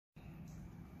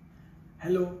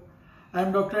Hello, I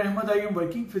am Dr. Ahmed. I am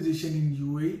working physician in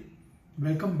UAE.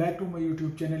 Welcome back to my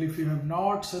YouTube channel. If you have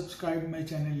not subscribed my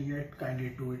channel yet, kindly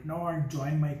do it now and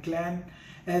join my clan.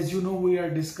 As you know, we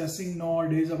are discussing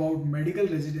nowadays about medical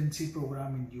residency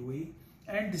program in UAE,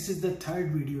 and this is the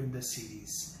third video in the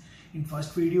series. In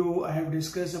first video, I have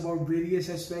discussed about various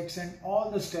aspects and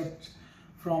all the steps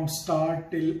from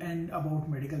start till end about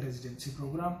medical residency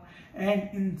program, and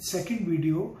in second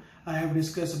video I have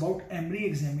discussed about EMREE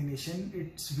examination,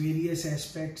 its various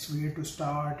aspects, where to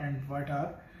start and what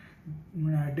are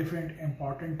different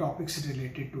important topics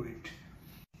related to it.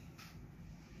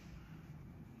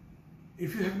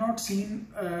 If you have not seen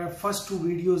first two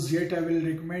videos yet, I will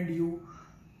recommend you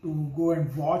to go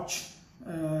and watch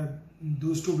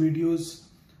those two videos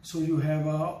so you have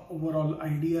a overall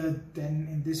idea. Then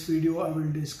in this video I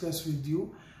will discuss with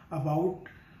you about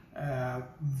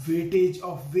weightage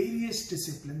of various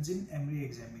disciplines in EMREE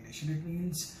examination. It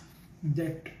means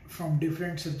that from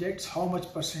different subjects how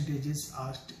much percentage is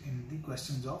asked in the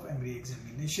questions of EMREE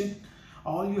examination.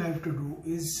 All you have to do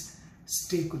is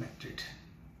stay connected.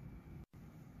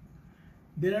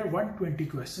 There are 120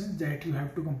 questions that you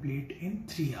have to complete in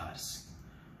 3 hours.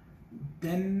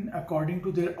 Then according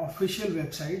to their official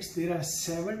websites, there are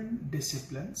 7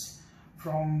 disciplines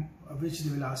from which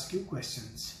they will ask you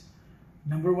questions.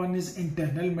 Number 1 is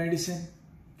internal medicine.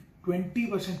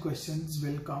 20% questions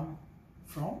will come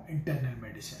from internal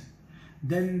medicine.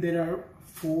 Then there are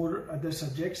 4 other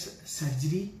subjects: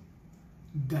 surgery,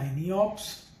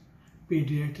 gynae-obs,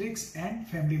 pediatrics and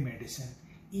family medicine.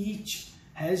 Each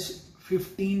has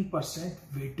 15%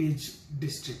 weightage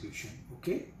distribution.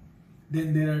 Okay.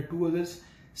 Then there are 2 others: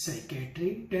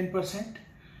 psychiatry 10%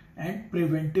 and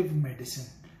preventive medicine.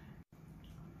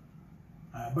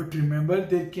 But remember,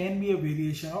 there can be a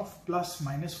variation of plus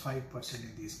minus 5%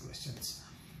 in these questions.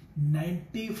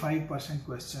 95%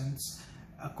 questions,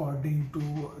 according to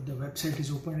the website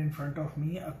is open in front of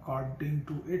me, according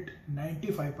to it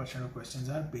 95% of questions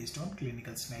are based on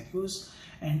clinical scenarios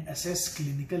and assess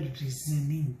clinical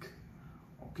reasoning.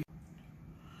 Okay.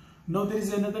 Now there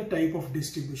is another type of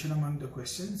distribution among the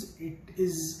questions. It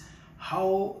is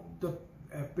how the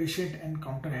patient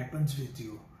encounter happens with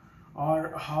you,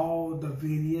 or how the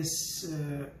various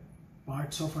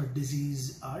parts of a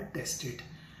disease are tested.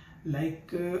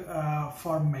 Like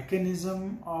for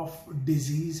mechanism of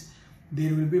disease,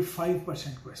 there will be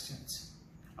 5% questions.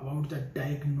 About the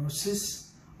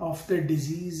diagnosis of the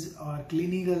disease or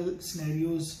clinical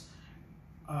scenarios,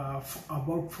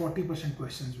 about 40%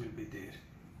 questions will be there.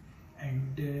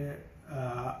 And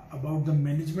about the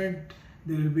management,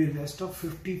 there will be a rest of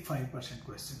 55%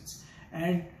 questions.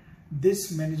 And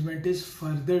this management is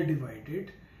further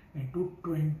divided into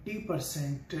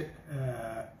 20%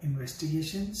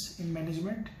 investigations in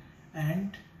management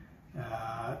and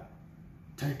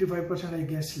 35% I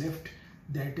guess left,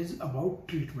 that is about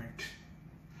treatment.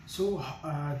 So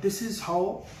this is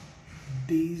how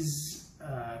these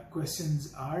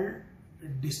questions are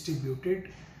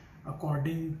distributed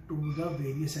according to the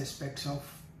various aspects of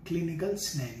clinical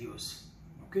scenarios.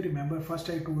 Okay, remember first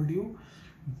I told you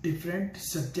different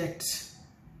subjects.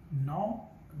 Now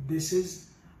this is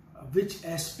which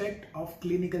aspect of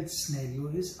clinical scenario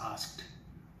is asked.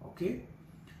 Okay,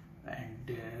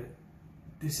 and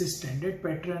this is standard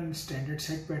pattern, standard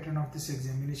set pattern of this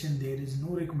examination. There is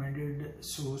no recommended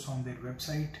source on their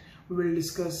website. We will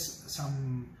discuss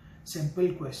some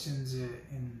simple questions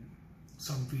in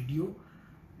some video,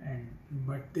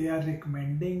 but they are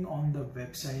recommending on the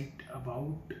website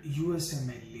about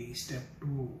USMLE step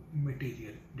 2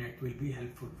 material that will be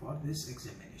helpful for this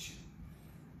examination.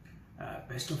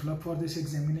 Best of luck for this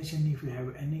examination. If you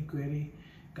have any query,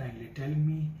 kindly tell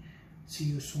me. See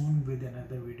you soon with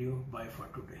another video. Bye for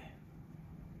today.